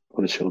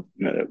Huddersfield,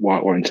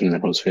 Warrington and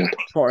then Huddersfield.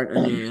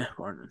 Warrington.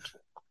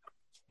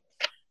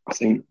 I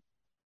think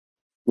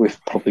we've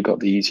probably got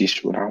the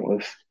easiest run out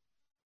of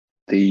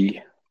the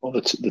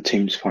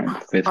teams fighting for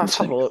fifth and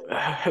sixth.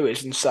 Who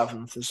is in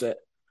 7th, is it?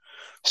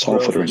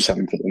 Salford are in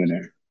 7th at the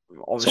minute.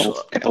 Obviously,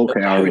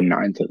 LKR are in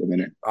 9th at the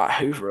minute.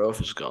 Who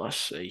Rovers got? Let's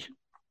see.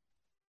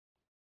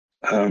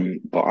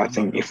 But I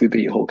think if we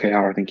beat Hull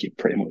KR, I think it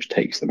pretty much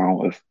takes them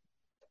out of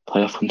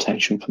playoff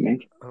contention for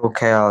me. Hull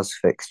KR's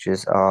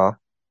fixtures are...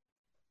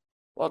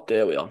 What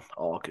day are we on?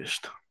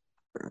 August.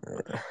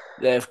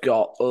 They've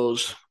got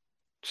us,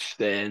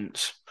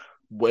 Saints,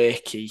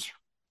 Wakey,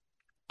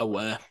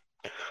 away.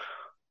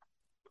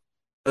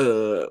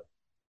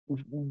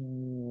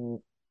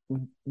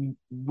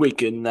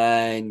 Wigan,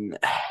 then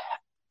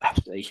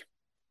FC.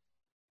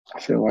 I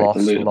feel like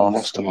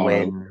lost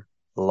win,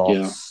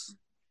 loss,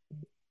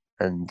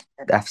 and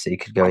FC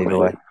could go either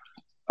way.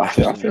 I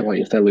feel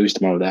like if they lose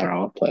tomorrow, they're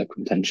out of playoff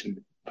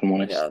contention. If I'm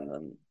honest. Yeah, and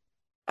then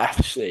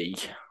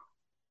FC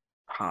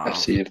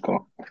have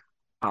got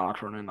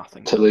hard running. I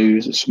think to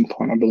lose at some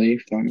point. I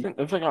believe. I think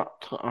they've got.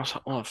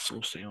 We'll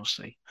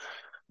see.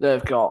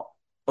 They've got.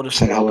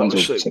 St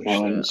Helens,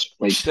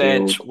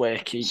 Saints,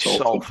 Wakey,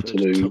 Salford,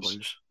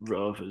 Toulouse,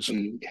 Rovers,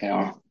 and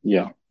KR.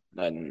 Yeah.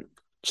 Then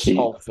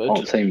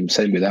Salford. Same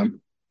with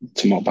them.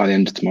 Tomorrow, by the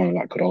end of tomorrow,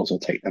 that could also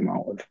take them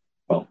out of.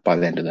 Well, by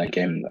the end of their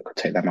game, that could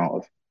take them out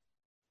of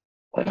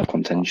playoff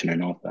contention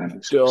in all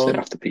fairness. They'd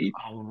have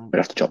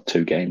to drop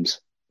 2 games.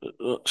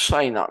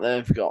 Saying that,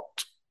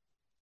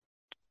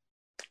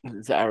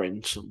 they're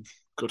in some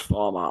good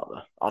form out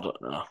there. I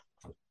don't know.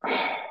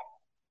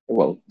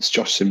 Well, it's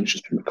Josh Simmons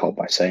just been recalled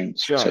by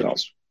Saints. That's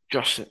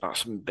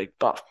a big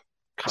bat.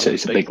 kind So of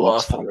it's a big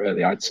loss, blow. that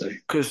really, I'd say.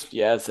 Because,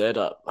 yeah, they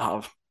don't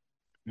have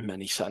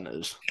many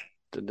centres.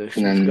 And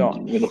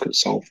then we look at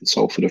Salford.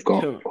 Salford have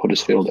got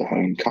Huddersfield at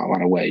home,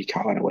 Carolina away.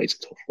 Carolina away is a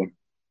tough one.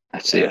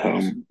 FC at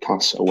home,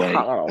 Cass away,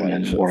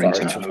 and then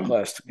Warrington at home.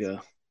 Place to go.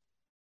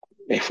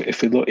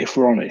 If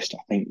we're honest, I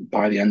think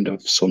by the end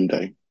of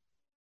Sunday,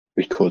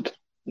 we could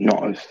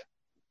not have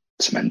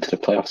cemented a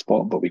playoff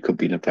spot, but we could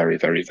be in a very,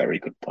 very, very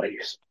good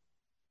place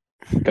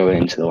going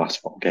into the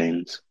last 4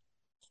 games.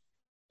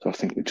 So I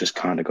think we've just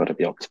kind of got to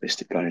be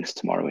optimistic going into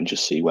tomorrow and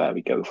just see where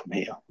we go from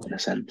here, in a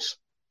sense.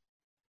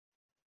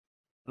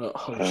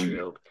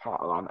 Huddersfield,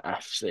 Catalan,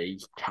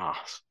 FC,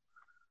 Cass,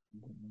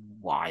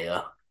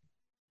 Wire.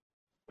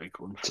 Big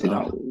one. See,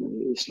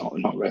 it's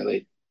not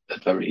really a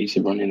very easy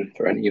run-in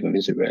for any of them,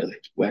 is it really?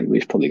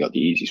 We've probably got the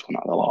easiest one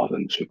out of the lot of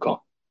them. So we've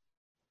got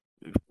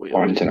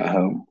Warrington at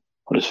home,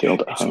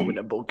 Huddersfield at home. It's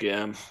a winnable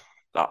game.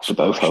 That's for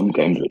both home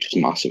games, which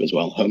is massive as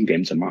well. Home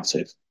games are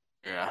massive.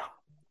 Yeah.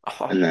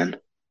 And then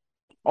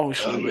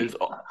obviously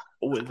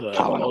with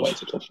Carolina away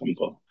to tough one,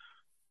 but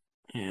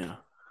yeah,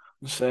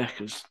 say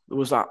because there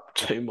was that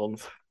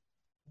 2-month.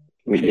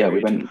 We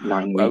went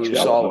 9 weeks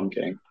without a home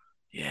game.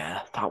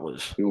 Yeah, that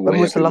was. When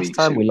was the last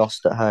time we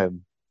lost at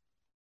home?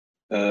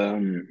 I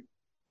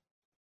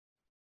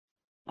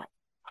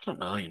don't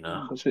know. You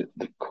know, was it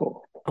the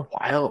cup? A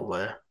while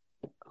away.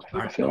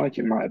 I feel like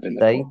it might have been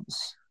the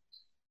Saints.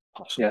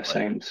 Possibly. Yeah,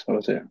 Saints. What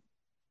was it?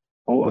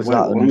 Oh, was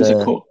that when was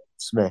the cup?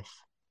 Smith.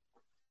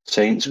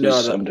 Saints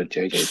was under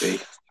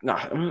JJB.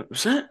 No,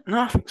 was it?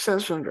 No, I think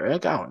Saints was under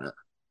Egg, wasn't it?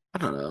 I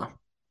don't know.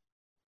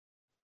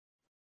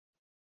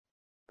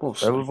 Where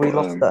have we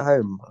lost at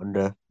home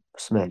under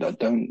Smith? I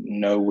don't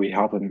know. We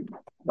haven't.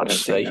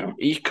 Let's see.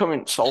 He's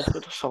coming Salford.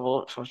 Let's have a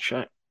look. So I'll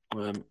check.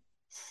 Oh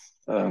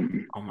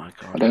my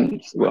god. I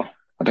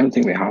don't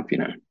think we have.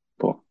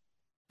 But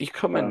he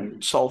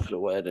coming Salford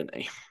away, didn't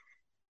he?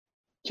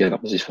 Yeah,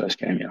 that was his first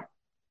game. Yeah.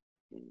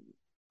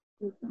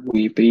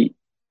 We beat.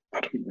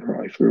 I don't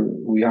know if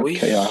we had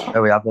KR.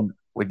 No, we haven't.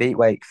 We beat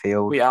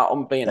Wakefield. We are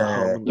unbeaten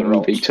at home.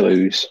 We beat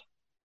Toulouse.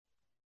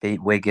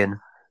 Beat Wigan.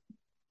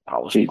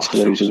 Beat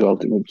Toulouse as well.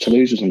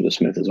 Toulouse was under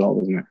Smith as well,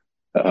 wasn't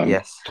it?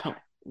 Yes.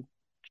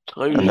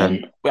 Toulouse. And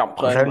then we've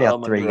only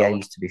had 3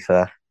 games, to be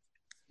fair.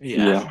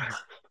 Yeah.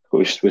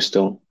 But we're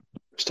still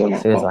not.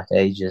 It feels like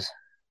ages.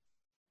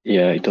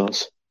 Yeah, it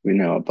does. We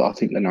know, but I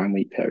think the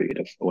 9-week period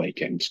of away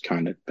games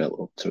kind of built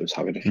up to us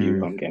having a few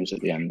home games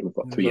at the end. We've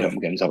got 3 home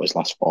games. That was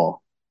last 4.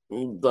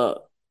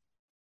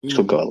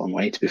 Still got a long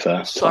way, to be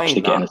fair. To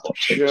actually get in the top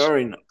 6.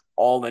 During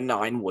all the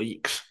 9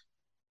 weeks,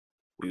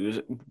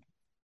 we'd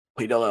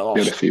only lost.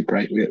 We had a few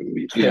breaks.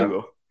 We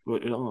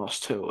only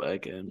lost 2 away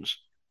games.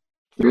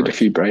 We had a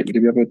few breaks.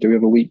 Do we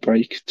have a week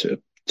break?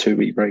 2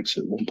 week breaks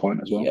at one point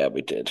as well? Yeah,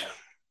 we did.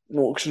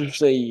 Well, because of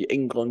the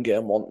England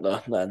game, wasn't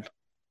there, then?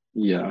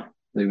 Yeah.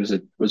 There was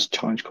a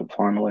Challenge Cup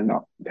final in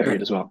that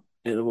period as well.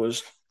 It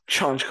was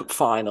Challenge Cup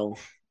final,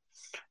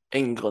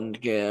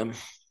 England game,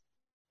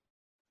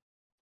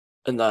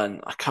 and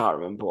then I can't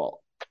remember what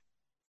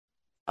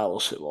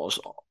else it was,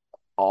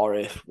 or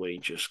if we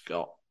just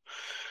got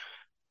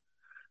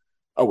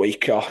a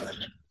week off.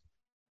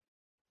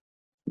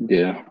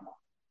 Yeah,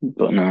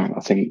 but no, I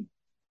think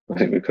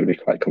we've got to be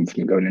quite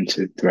confident going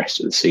into the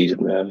rest of the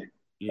season, really.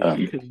 Yeah,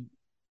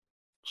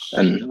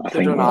 and I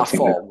think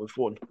we've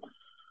won.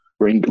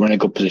 We're in a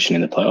good position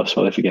in the playoffs.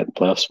 Well, if we get the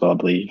playoffs, I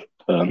believe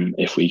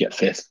if we get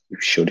 5th, we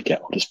should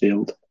get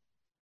Huddersfield,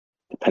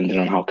 depending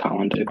on how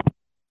Catalan do.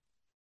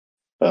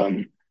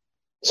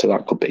 So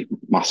that could be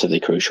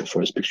massively crucial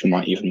for us because we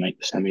might even make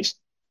the semis,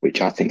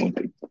 which I think would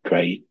be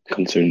great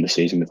considering the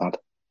season we've had.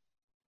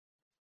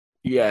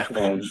 Yeah.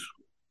 I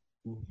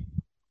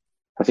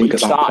think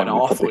at that point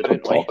we probably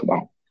could talk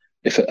about.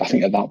 I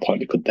think at that point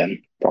we could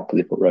then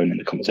properly put Rowan in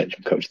the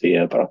conversation for Coach of the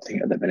Year, but I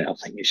think at the minute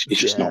he's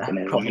just not been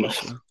in long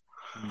enough.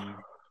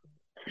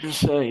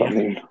 So,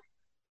 yeah.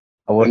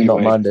 I would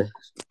not mind a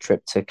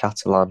trip to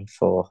Catalan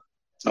for.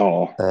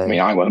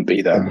 I won't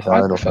be there.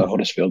 I prefer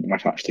Huddersfield than I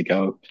can actually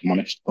go, if I'm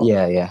honest. But,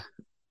 yeah.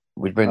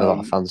 We'd bring a lot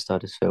of fans to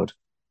Huddersfield.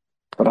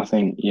 But I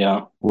think,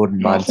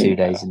 wouldn't mind 2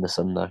 days in the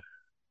sun, though.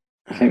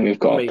 I think we've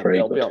got a pretty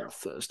good. Be on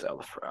Thursday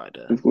or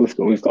Friday.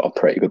 We've got a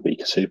pretty good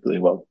week of Super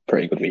League. Well,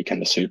 pretty good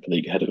weekend of Super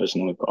League ahead of us,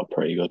 and we've got a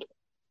pretty good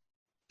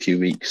few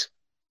weeks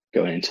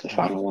going into the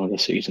final one of the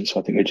season. So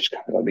I think we just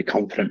kind of got to be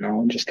confident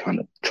now and just kind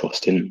of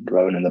trust in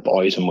Rowan and the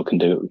boys, and we can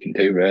do what we can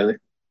do, really.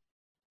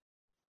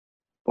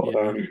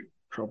 But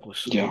probably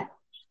so. Yeah.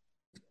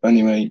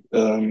 Anyway,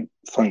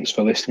 thanks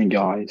for listening,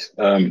 guys.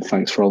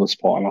 Thanks for all the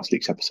support on last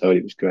week's episode.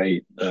 It was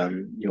great.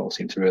 You all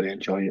seem to really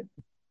enjoy it.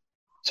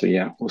 So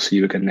yeah, we'll see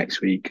you again next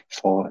week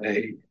for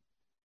a.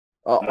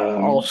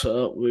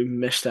 Also, we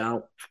missed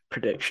out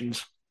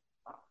predictions.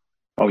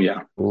 Oh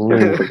yeah,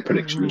 quick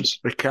predictions.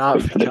 We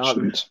can't.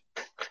 Predictions.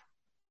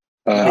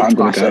 I'm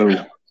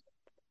gonna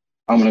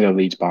go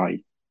Leeds by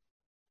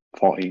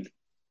 14.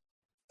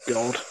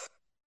 God.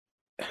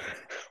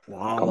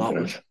 Wow,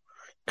 that was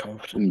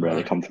confident. I'm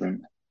really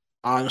confident.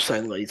 I'm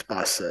saying Leeds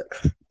by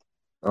 6.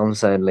 I'm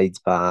saying Leeds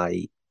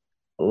by.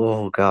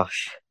 Oh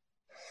gosh.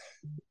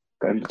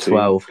 Go in between.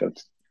 12. Go,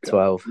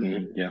 12.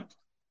 Yeah.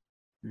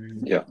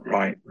 Yeah,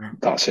 right.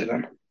 That's it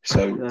then.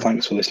 So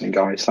thanks for listening,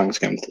 guys. Thanks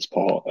again for the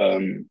support.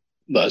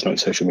 Let us know on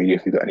social media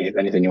if you've got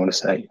anything you want to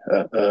say.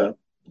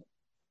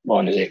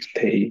 Loiner XP,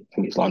 I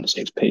think it's Loiner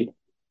XP.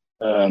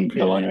 The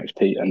Loiner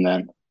XP, and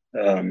then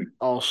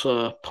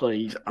also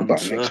please back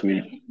next answer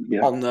week.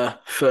 Yeah. on the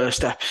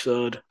first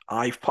episode.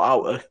 I've put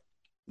out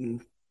a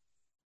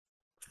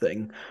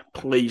thing.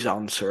 Please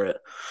answer it.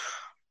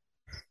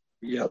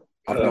 Yep.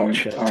 I've not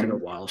checked in a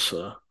while,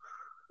 so.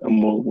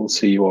 And we'll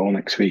see you all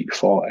next week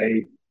for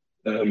a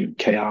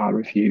KR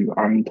review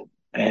and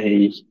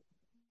a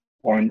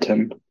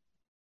Warrington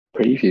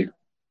preview.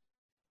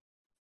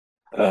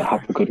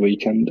 Have a good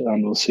weekend,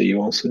 and we'll see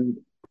you all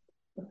soon.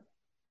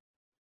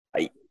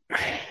 Bye.